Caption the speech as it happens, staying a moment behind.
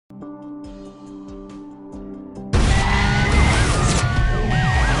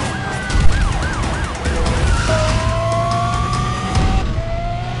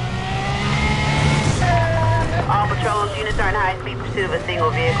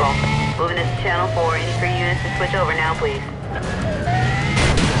single vehicle. Moving into Channel 4. Any free units to switch over now, please.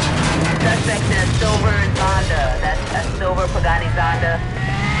 Suspect in a silver Zonda. That's a silver Pagani Zonda.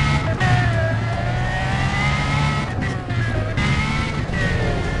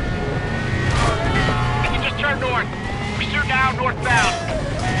 You can just turn north. Pursue now northbound.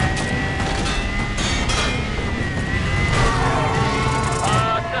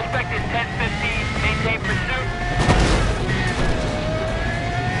 Suspect is 1015. Maintain pursuit.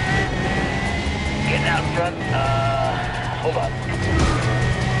 Getting out front. Hold on.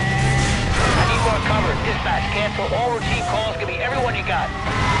 I need more cover. Dispatch, cancel all routine calls. Give me everyone you got.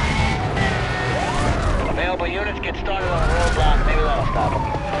 Available units, get started on a roadblock. Maybe that'll stop them.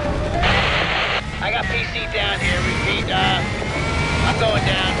 I got PC down here. Repeat, I'm going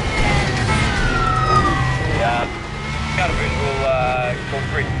down. Got a visual, code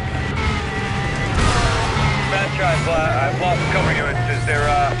 3. Bad try, I've lost cover units. Is there,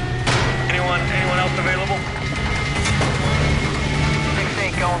 anyone else available?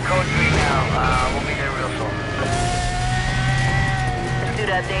 6-8 going code 3 now. We'll be there real soon. Pursuit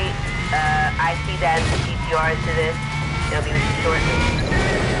update. I see that CTR to this. It'll be with you shortly.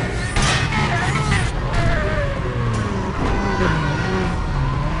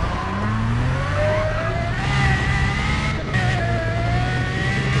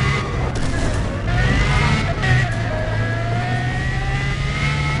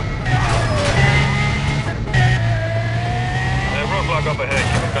 Up ahead,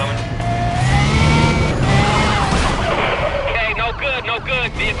 keep it coming. Okay, no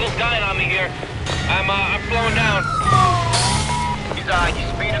good. Vehicle's dying on me here. I'm slowing down. He's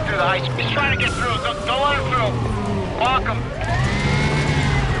speeding through the high speed. He's trying to get through. Don't let him through. Block him.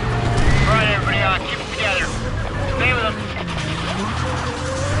 All right, everybody, keep it together. Stay with him.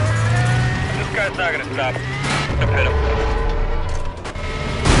 This guy's not gonna stop. Just hit him.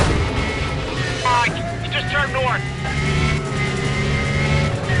 You just turned north.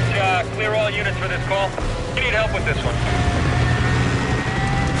 Clear all units for this call. We need help with this one.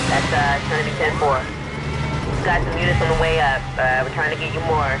 That's gonna be 10-4. Got some units on the way up. We're trying to get you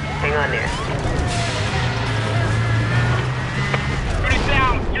more. Hang on there.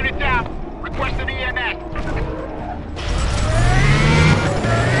 Unit down. Request an EMS.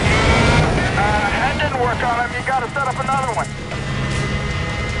 That didn't work on him. You gotta set up another one.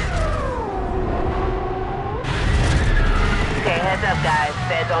 Okay, heads up, guys.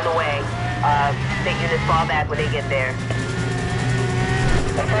 Feds on the way. State units fall back when they get there.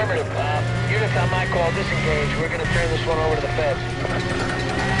 Affirmative. Units on my call, disengage. We're gonna turn this one over to the feds.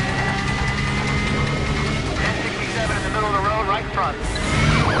 1067 in the middle of the road, right in front.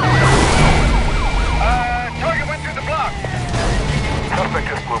 Target went through the block. Suspect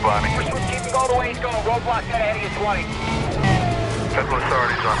just blew by me. Keep him going the way he's going. Roadblock dead ahead of you, 20. Federal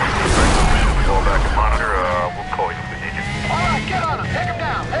authorities on the suspect. Should we go back and monitor? We'll call you if we need you. All right, get on him. Take him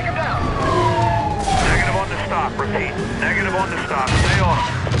down. Negative on the stop. Repeat. Negative on the stop. Stay on him.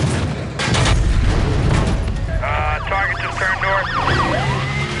 Target just turned north.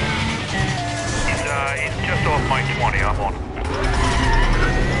 He's just off my 20. I'm on him.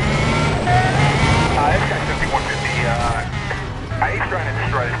 This guy's 5150. He's trying to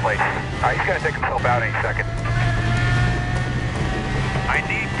destroy this place. He's gonna take himself out any second. I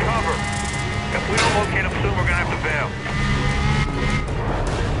need cover. If we don't locate him soon, we're gonna have to bail.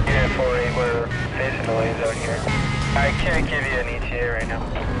 Yeah, 4-8, we're facing delays out here. I can't give you an ETA right now.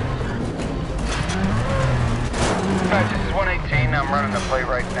 This is 118, I'm running the plate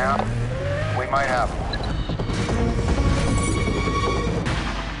right now. We might have him.